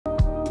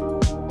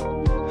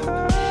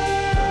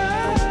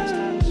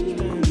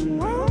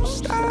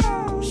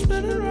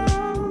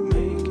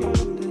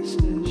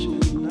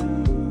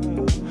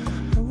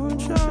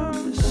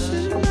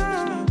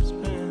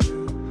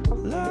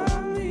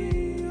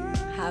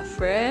my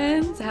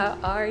friends, how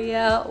are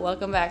ya?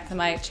 Welcome back to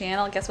my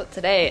channel. Guess what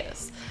today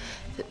is?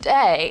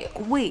 Today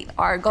we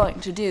are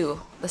going to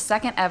do the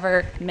second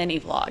ever mini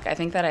vlog. I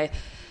think that I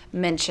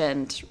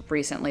mentioned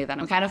recently that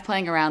I'm kind of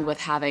playing around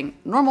with having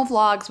normal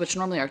vlogs, which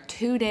normally are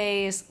 2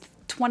 days,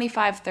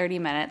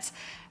 25-30 minutes.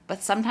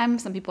 But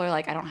sometimes some people are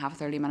like, I don't have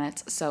 30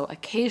 minutes. So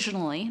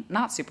occasionally,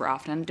 not super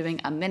often, doing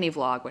a mini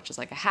vlog, which is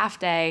like a half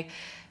day,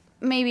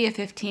 maybe a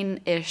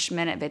 15-ish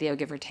minute video,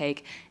 give or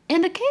take.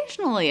 And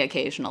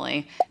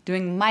occasionally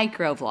doing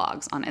micro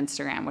vlogs on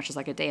Instagram, which is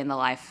like a day in the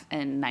life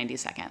in 90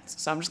 seconds.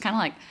 So I'm just kind of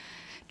like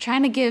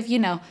trying to give, you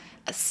know,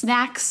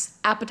 snacks,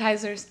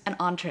 appetizers, and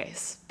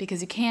entrees,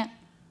 because you can't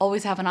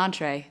always have an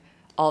entree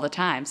all the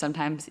time.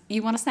 Sometimes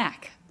you want a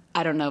snack.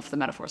 I don't know if the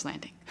metaphor's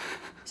landing.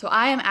 So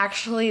I am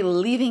actually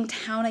leaving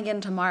town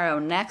again tomorrow.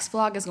 Next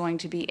vlog is going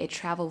to be a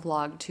travel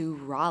vlog to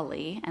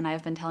Raleigh, and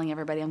I've been telling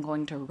everybody I'm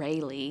going to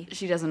Raleigh.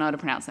 She doesn't know how to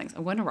pronounce things.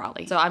 I'm going to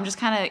Raleigh. So I'm just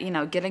kind of, you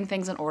know, getting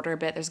things in order a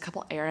bit. There's a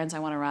couple errands I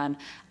want to run.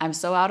 I'm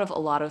so out of a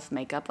lot of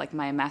makeup. Like,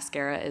 my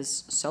mascara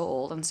is so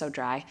old and so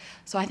dry.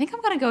 So I think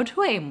I'm going to go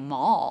to a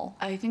mall.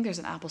 I think there's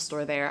an Apple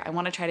store there. I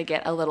want to try to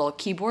get a little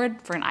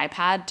keyboard for an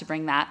iPad to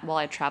bring that while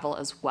I travel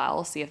as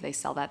well. See if they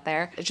sell that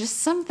there. Just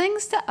some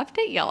things to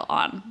update y'all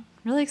on.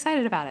 Really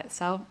excited about it.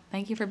 So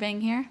thank you for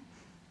being here.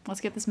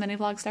 Let's get this mini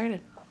vlog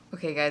started.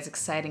 Okay guys,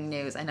 exciting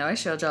news. I know I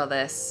showed y'all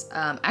this.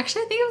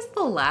 Actually, I think it was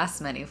the last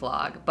mini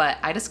vlog, but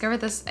I discovered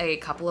this a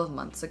couple of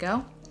months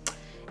ago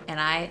and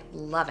I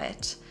love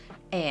it.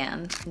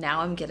 And now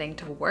I'm getting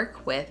to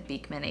work with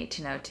Beekman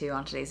 1802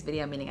 on today's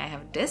video, meaning I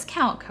have a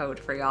discount code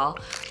for y'all.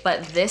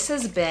 But this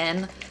has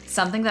been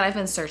something that I've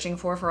been searching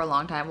for a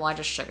long time. Well, I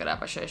just shook it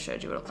up. I should have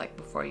showed you what it looked like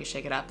before you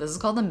shake it up. This is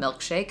called the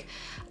Milkshake.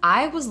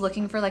 I was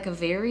looking for like a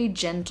very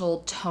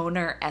gentle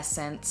toner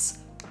essence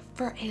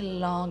for a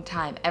long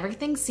time.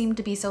 Everything seemed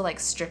to be so like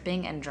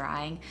stripping and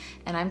drying,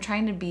 and I'm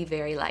trying to be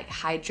very like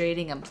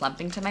hydrating and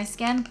plumping to my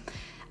skin.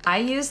 I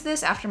use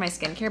this after my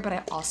skincare, but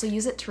I also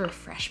use it to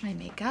refresh my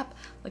makeup.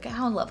 Look at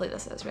how lovely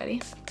this is.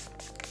 Ready?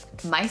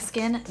 My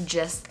skin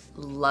just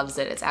loves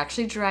it. It's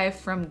actually derived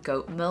from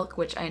goat milk,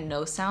 which I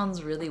know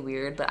sounds really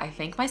weird, but I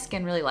think my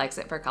skin really likes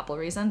it for a couple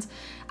reasons.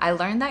 I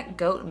learned that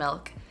goat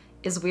milk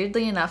is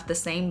weirdly enough the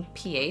same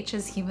pH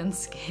as human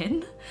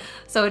skin.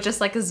 So it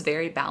just like is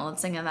very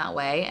balancing in that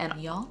way.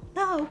 And y'all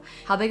know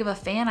how big of a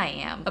fan I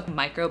am of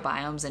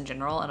microbiomes in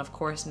general. And of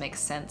course makes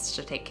sense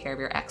to take care of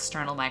your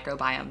external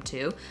microbiome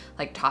too,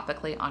 like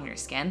topically on your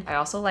skin. I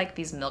also like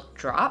these milk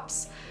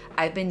drops.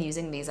 I've been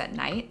using these at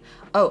night.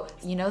 Oh,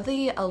 you know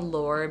the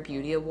Allure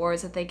Beauty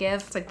Awards that they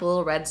give? It's like the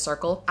little red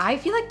circle. I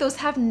feel like those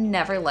have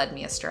never led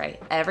me astray.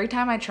 Every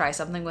time I try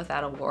something with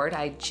that award,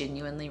 I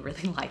genuinely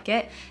really like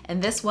it.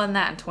 And this won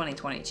that in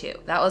 2022.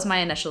 That was my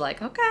initial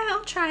like, okay,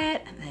 I'll try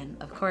it. And then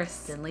of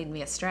course, didn't lead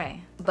me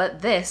astray.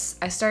 But this,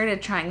 I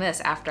started trying this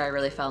after I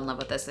really fell in love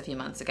with this a few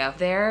months ago.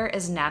 There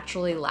is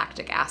naturally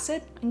lactic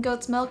acid in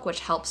goat's milk, which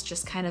helps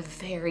just kind of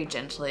very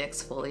gently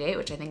exfoliate,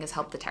 which I think has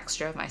helped the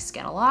texture of my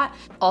skin a lot.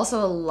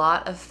 Also a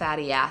lot of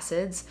fatty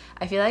acids.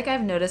 I feel like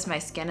I've noticed my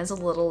skin is a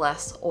little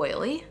less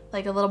oily,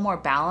 like a little more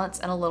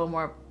balanced and a little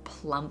more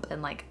plump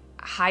and like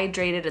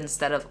hydrated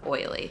instead of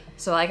oily.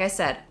 So like I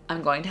said,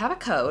 I'm going to have a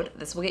code.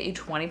 This will get you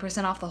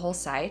 20% off the whole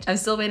site. I'm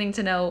still waiting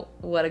to know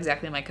what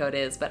exactly my code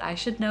is, but I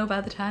should know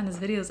by the time this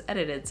video is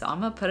edited. So I'm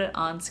gonna put it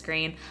on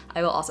screen.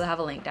 I will also have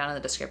a link down in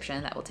the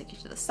description that will take you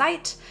to the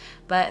site.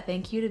 But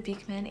thank you to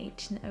Beekman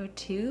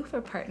 1802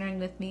 for partnering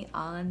with me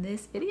on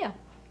this video.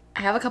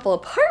 I have a couple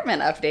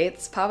apartment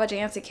updates. Papa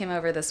Janse came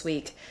over this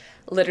week,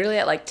 literally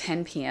at like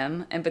 10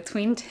 p.m. And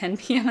between 10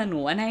 p.m. and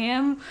 1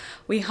 a.m.,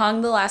 we hung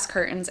the last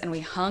curtains and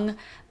we hung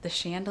the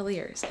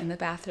chandeliers in the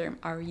bathroom.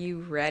 Are you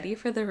ready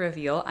for the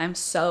reveal? I'm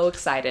so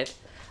excited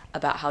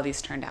about how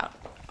these turned out.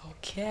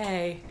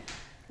 Okay,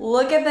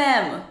 look at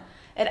them.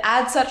 It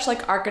adds such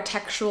like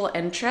architectural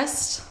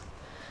interest.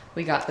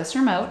 We got this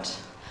remote.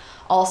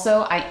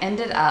 Also, I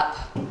ended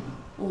up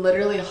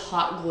literally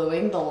hot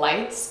gluing the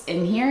lights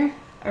in here.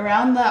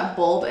 Around that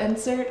bulb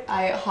insert,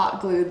 I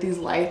hot glued these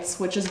lights,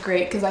 which is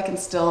great because I can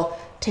still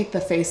take the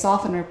face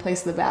off and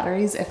replace the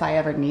batteries if I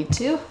ever need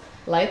to.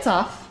 Lights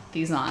off,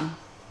 these on.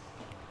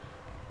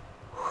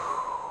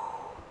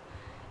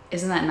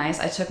 Isn't that nice?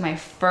 I took my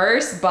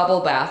first bubble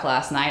bath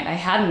last night. I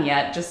hadn't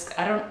yet, just,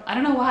 I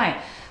don't know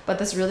why, but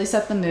this really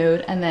set the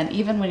mood. And then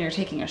even when you're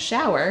taking a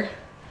shower,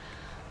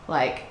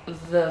 like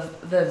the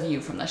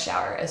view from the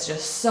shower is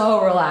just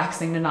so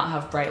relaxing to not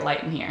have bright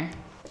light in here.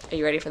 Are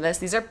you ready for this?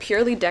 These are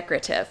purely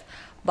decorative,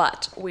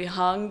 but we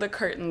hung the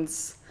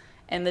curtains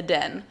in the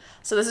den.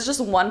 So this is just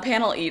one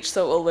panel each,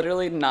 so it will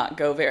literally not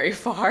go very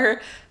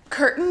far.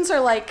 Curtains are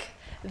like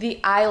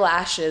the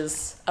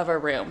eyelashes of a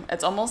room.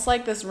 It's almost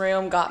like this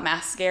room got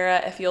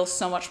mascara. It feels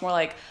so much more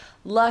like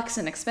luxe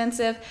and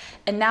expensive.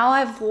 And now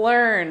I've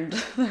learned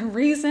the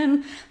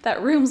reason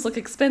that rooms look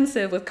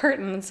expensive with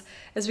curtains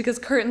is because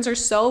curtains are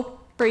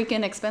so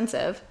freaking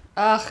expensive.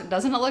 Ugh,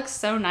 doesn't it look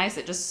so nice?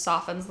 It just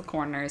softens the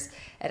corners.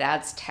 It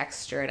adds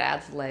texture, it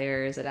adds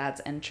layers, it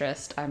adds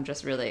interest. I'm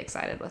just really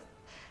excited with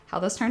how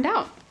this turned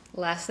out.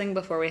 Last thing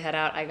before we head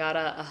out, I got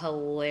a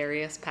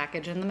hilarious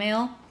package in the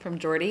mail from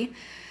Jordy.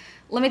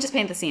 Let me just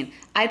paint the scene.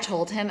 I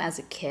told him as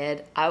a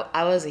kid,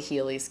 I was a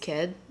Heelys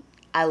kid.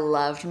 I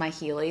loved my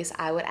Heelys.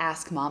 I would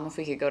ask Mom if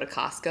we could go to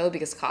Costco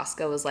because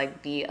Costco was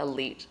like the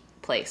elite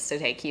place to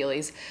take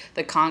Heelys.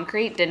 The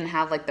concrete didn't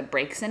have like the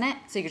breaks in it,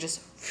 so you could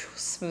just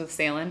smooth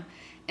sailing.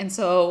 And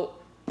so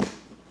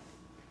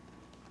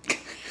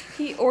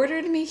he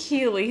ordered me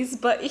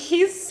Heelys, but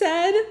he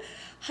said,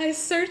 I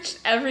searched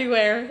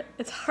everywhere.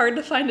 It's hard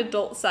to find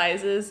adult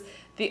sizes.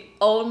 The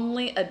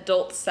only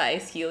adult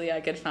size Heely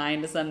I could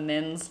find is a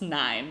men's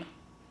 9.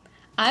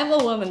 I'm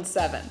a woman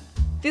 7.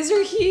 These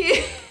are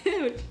huge.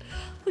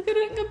 Look at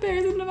it in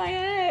comparison to my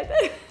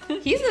head.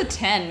 He's a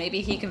 10.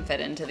 Maybe he can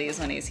fit into these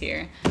when he's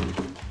here.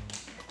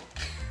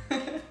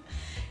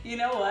 You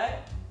know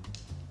what?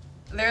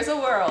 There's a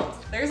world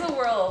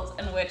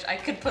in which I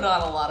could put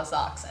on a lot of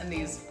socks and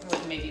these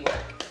would maybe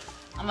work.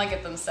 I'm gonna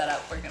get them set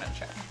up. We're gonna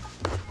try.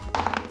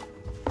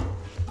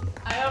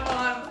 I have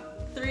on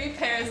 3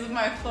 pairs of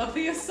my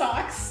fluffiest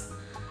socks,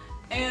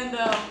 and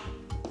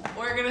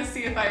we're gonna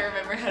see if I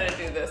remember how to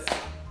do this.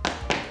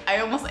 I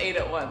almost ate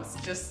it once,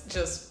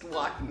 just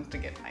walking to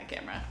get my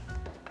camera.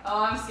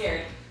 Oh, I'm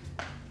scared.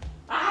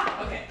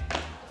 Ah, okay,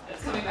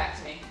 it's coming back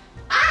to me.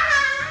 Ah!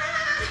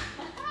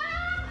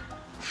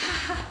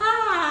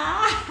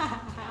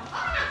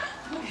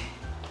 Okay.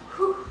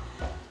 Whew.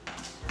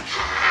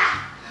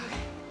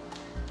 Okay.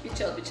 Be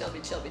chill, be chill, be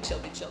chill, be chill,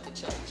 be chill, be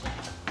chill, be chill.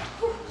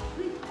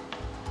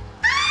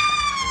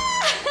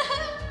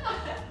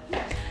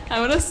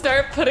 I'm gonna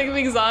start putting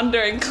these on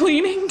during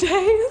cleaning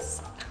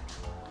days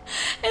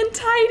and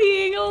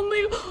tidying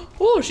only.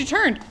 Oh, she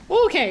turned.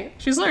 Oh, okay,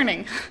 she's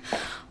learning.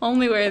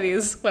 Only wear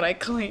these when I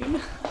clean.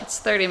 It's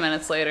 30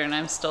 minutes later and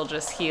I'm still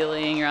just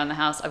healing around the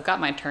house. I've got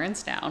my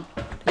turns down.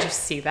 Did you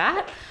see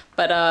that?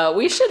 But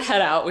we should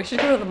head out. We should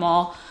go to the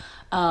mall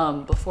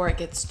before it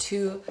gets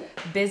too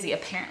busy.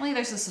 Apparently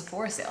there's a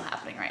Sephora sale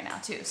happening right now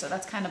too, so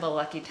that's kind of a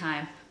lucky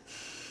time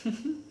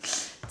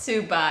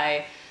to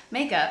buy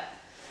makeup.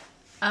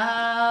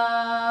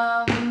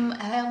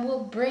 And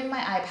we'll bring my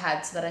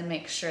iPad so that I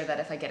make sure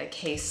that if I get a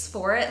case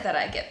for it, that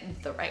I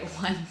get the right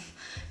one,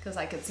 because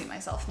I could see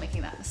myself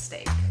making that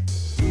mistake.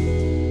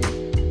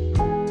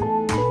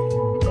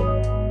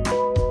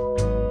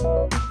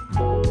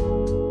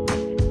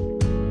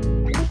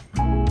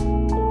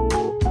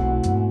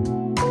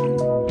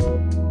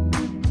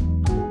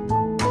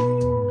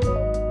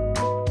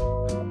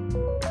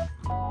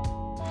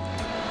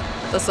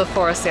 The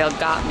Sephora sale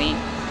got me.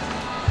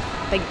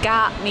 They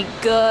got me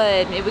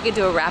good. Maybe we could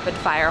do a rapid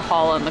fire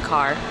haul in the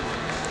car.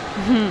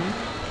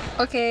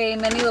 Okay,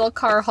 mini little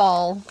car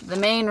haul. The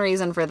main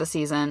reason for the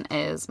season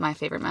is my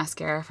favorite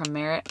mascara from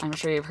Merit. I'm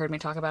sure you've heard me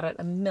talk about it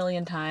a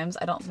million times.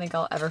 I don't think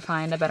I'll ever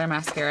find a better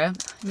mascara.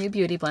 New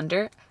beauty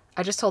blender.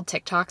 I just told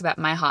TikTok that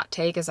my hot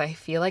take is I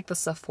feel like the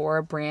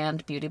Sephora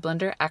brand beauty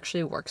blender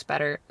actually works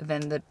better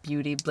than the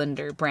beauty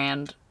blender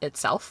brand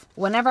itself.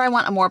 Whenever I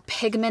want a more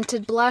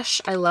pigmented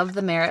blush, I love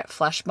the Merit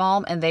Flush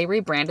Balm, and they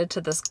rebranded to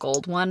this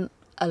gold one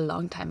a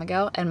long time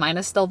ago, and mine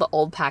is still the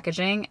old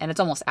packaging and it's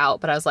almost out,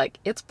 but I was like,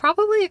 it's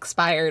probably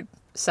expired.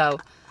 So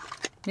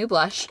new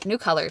blush, new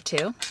color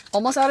too.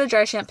 Almost out of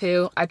dry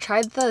shampoo. I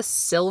tried the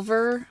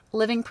silver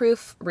living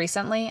proof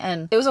recently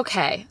and it was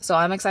okay. So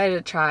I'm excited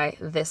to try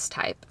this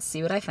type,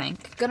 see what I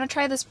think. Gonna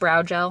try this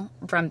brow gel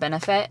from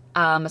Benefit.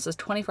 This is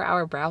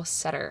 24-hour brow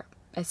setter.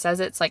 It says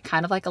it's like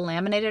kind of like a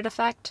laminated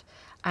effect.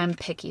 I'm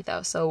picky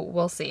though, so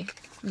we'll see.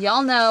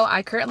 Y'all know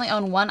I currently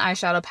own one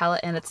eyeshadow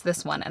palette and it's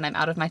this one, and I'm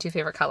out of my 2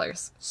 favorite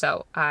colors.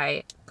 So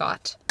I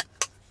got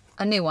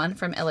a new one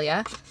from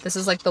Ilia. This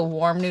is like the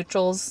warm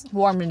neutrals,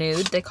 warm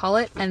nude they call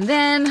it. And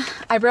then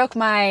I broke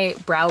my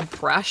brow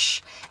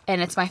brush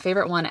and it's my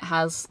favorite one. It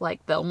has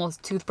like the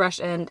almost toothbrush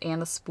end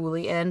and the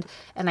spoolie end.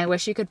 And I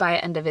wish you could buy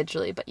it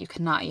individually, but you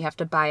cannot. You have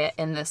to buy it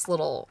in this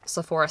little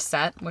Sephora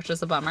set, which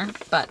is a bummer.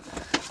 But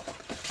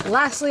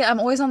lastly, I'm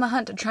always on the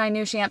hunt to try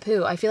new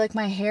shampoo. I feel like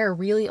my hair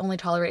really only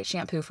tolerates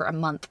shampoo for a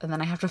month and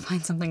then I have to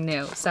find something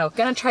new. So I'm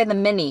gonna try the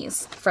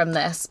minis from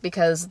this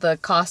because the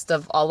cost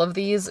of all of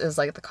these is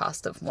like the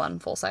cost of one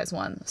full-size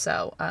one.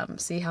 So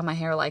see how my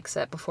hair likes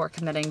it before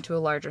committing to a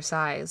larger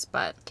size.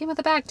 But came with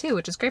a bag too,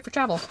 which is great for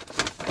travel.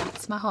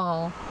 That's my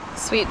haul.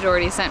 Sweet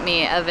Jordy sent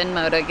me a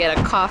Venmo to get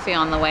a coffee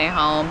on the way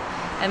home.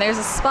 And there's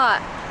a spot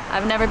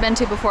I've never been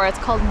to before. It's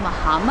called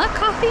Mahama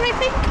Coffee, I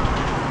think.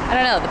 I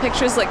don't know, the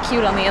pictures look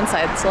cute on the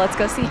inside, so let's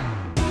go see.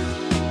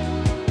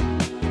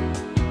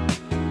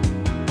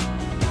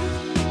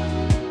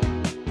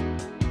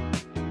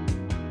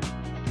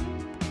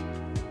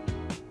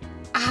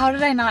 How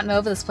did I not know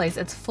of this place?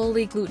 It's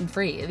fully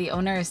gluten-free. The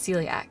owner is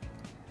celiac.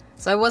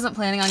 So I wasn't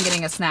planning on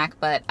getting a snack,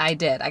 but I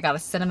did. I got a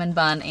cinnamon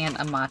bun and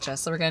a matcha.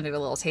 So we're gonna do a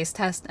little taste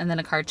test and then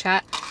a card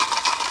chat.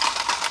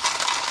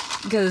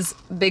 Because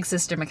Big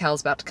Sister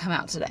Mikel's about to come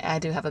out today. I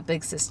do have a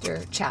Big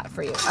Sister chat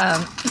for you.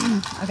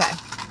 Okay.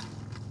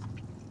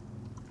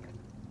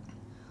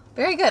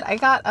 Very good. I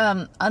got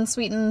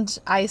unsweetened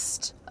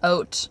iced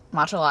oat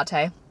matcha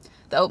latte.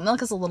 The oat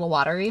milk is a little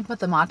watery, but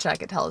the matcha I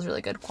could tell is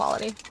really good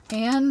quality.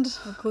 And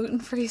a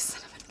gluten-free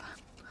cinnamon bun.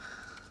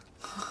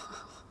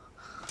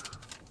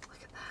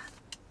 Look at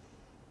that.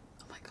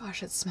 Oh my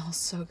gosh, it smells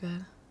so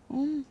good.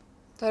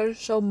 That is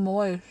so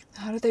moist.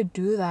 How did they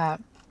do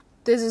that?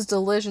 This is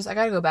delicious. I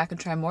gotta go back and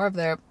try more of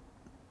their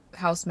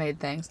house-made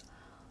things.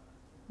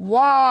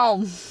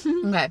 Wow.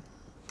 Okay,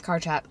 car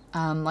chat.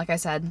 Like I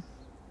said,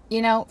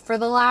 you know, for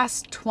the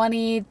last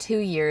 22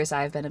 years,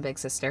 I've been a big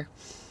sister.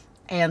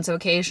 And so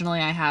occasionally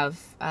I have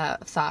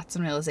thoughts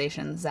and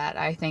realizations that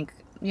I think,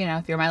 you know,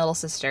 if you're my little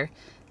sister,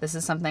 this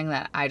is something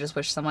that I just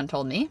wish someone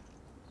told me.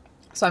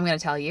 So I'm going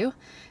to tell you.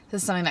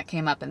 This is something that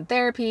came up in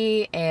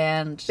therapy.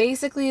 And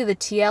basically the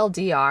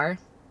TLDR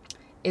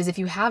is if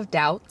you have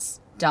doubts,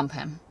 dump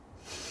him.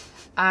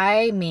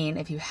 I mean,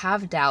 if you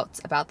have doubts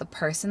about the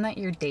person that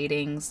you're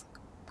dating's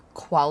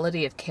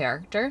quality of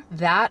character,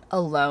 that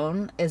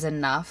alone is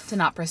enough to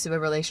not pursue a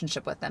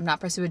relationship with them, not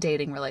pursue a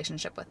dating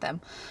relationship with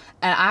them.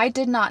 And I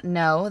did not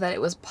know that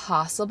it was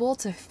possible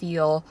to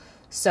feel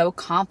so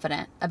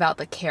confident about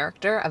the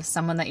character of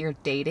someone that you're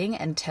dating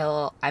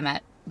until I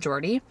met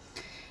Jordy.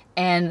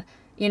 And,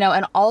 you know,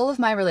 in all of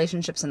my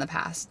relationships in the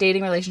past,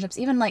 dating relationships,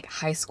 even like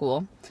high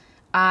school,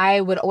 I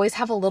would always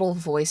have a little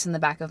voice in the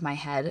back of my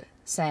head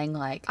saying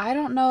like, I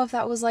don't know if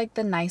that was like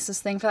the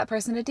nicest thing for that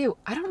person to do.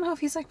 I don't know if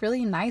he's like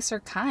really nice or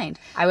kind.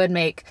 I would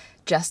make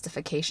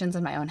justifications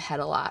in my own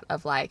head a lot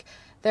of like,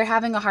 they're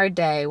having a hard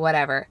day,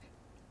 whatever,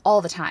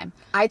 all the time.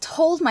 I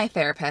told my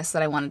therapist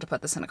that I wanted to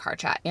put this in a car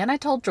chat, and I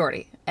told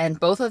Jordy, and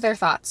both of their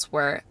thoughts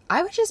were,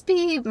 I would just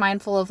be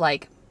mindful of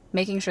like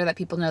making sure that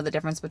people know the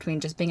difference between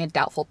just being a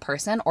doubtful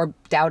person or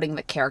doubting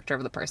the character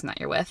of the person that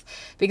you're with,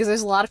 because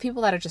there's a lot of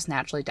people that are just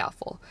naturally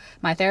doubtful.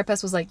 My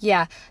therapist was like,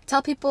 yeah,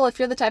 tell people if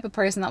you're the type of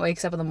person that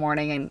wakes up in the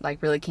morning and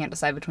like really can't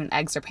decide between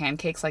eggs or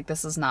pancakes, like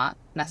this is not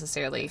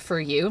necessarily for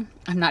you.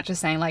 I'm not just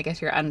saying like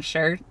if you're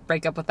unsure,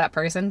 break up with that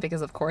person,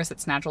 because of course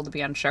it's natural to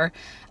be unsure.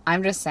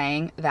 I'm just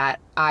saying that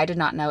I did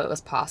not know it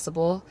was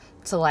possible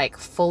to like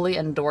fully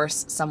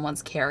endorse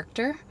someone's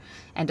character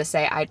and to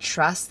say, I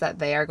trust that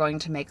they are going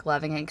to make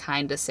loving and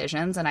kind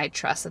decisions, and I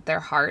trust that their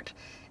heart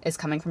is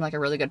coming from like a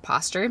really good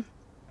posture,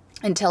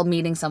 until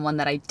meeting someone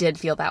that I did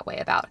feel that way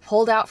about.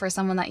 Hold out for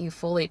someone that you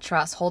fully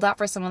trust. Hold out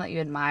for someone that you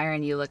admire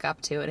and you look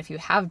up to. And if you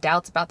have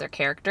doubts about their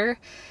character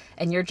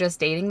and you're just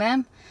dating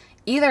them,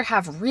 either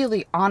have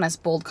really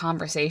honest, bold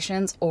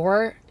conversations,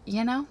 or,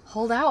 you know,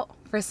 hold out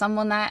for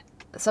someone that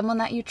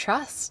you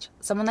trust,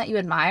 someone that you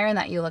admire and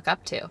that you look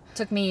up to. It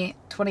took me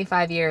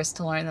 25 years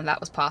to learn that that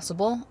was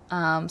possible.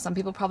 Some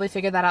people probably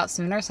figured that out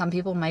sooner. Some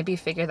people maybe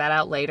figure that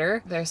out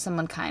later. There's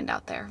someone kind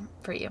out there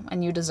for you,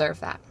 and you deserve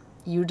that.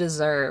 You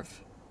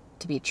deserve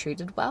to be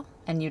treated well,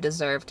 and you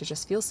deserve to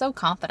just feel so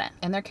confident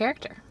in their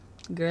character.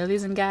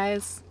 Girlies and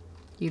guys,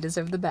 you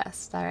deserve the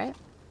best, all right?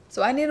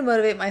 So I need to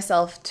motivate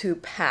myself to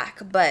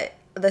pack, but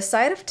the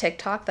side of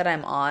TikTok that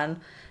I'm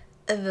on,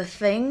 the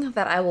thing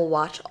that I will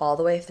watch all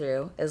the way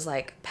through is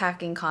like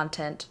packing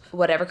content,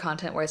 whatever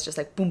content where it's just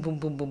like boom, boom,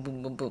 boom, boom,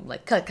 boom, boom, boom,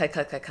 like cut, cut,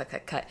 cut, cut, cut,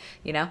 cut, cut.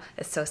 You know,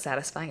 it's so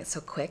satisfying. It's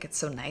so quick. It's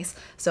so nice.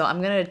 So I'm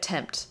going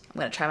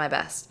to try my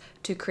best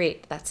to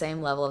create that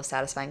same level of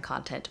satisfying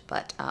content,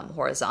 but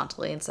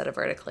horizontally instead of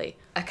vertically.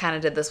 I kind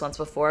of did this once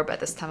before, but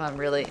this time I'm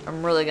really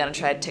going to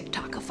try to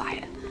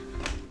TikTokify it.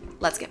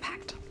 Let's get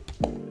packed.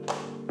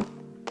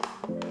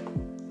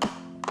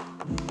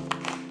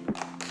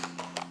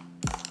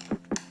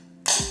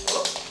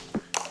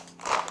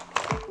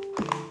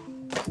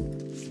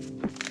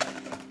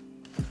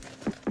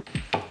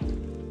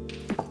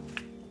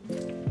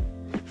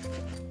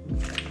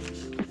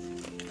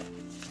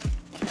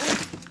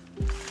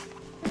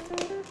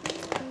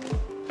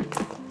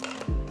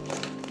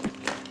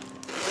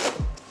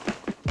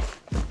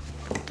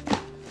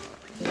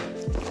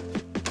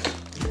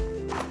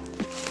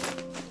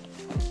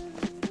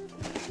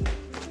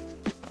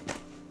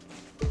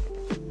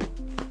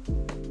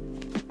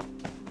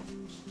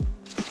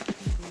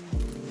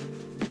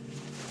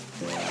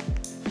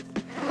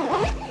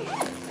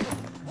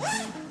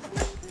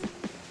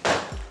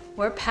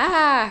 We're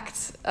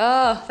packed.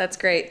 Oh, that's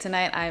great.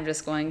 Tonight I'm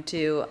just going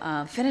to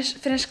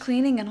finish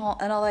cleaning and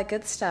all that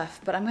good stuff.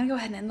 But I'm gonna go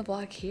ahead and end the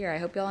vlog here. I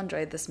hope y'all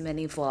enjoyed this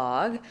mini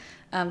vlog.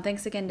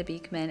 Thanks again to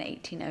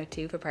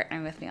Beekman1802 for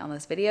partnering with me on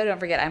this video. Don't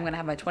forget, I'm gonna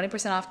have my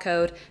 20% off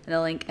code and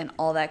the link and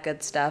all that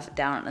good stuff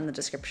down in the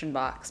description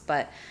box.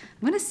 But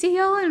I'm gonna see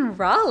y'all in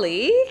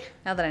Raleigh,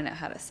 now that I know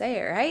how to say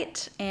it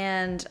right.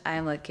 And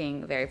I'm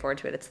looking very forward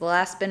to it. It's the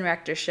last Spin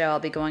Rector show I'll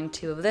be going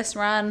to of this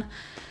run.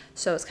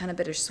 So it's kind of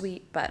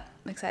bittersweet, but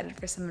I'm excited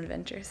for some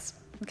adventures.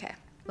 Okay,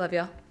 love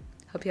y'all.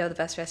 Hope you have the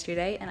best rest of your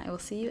day, and I will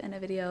see you in a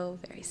video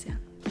very soon.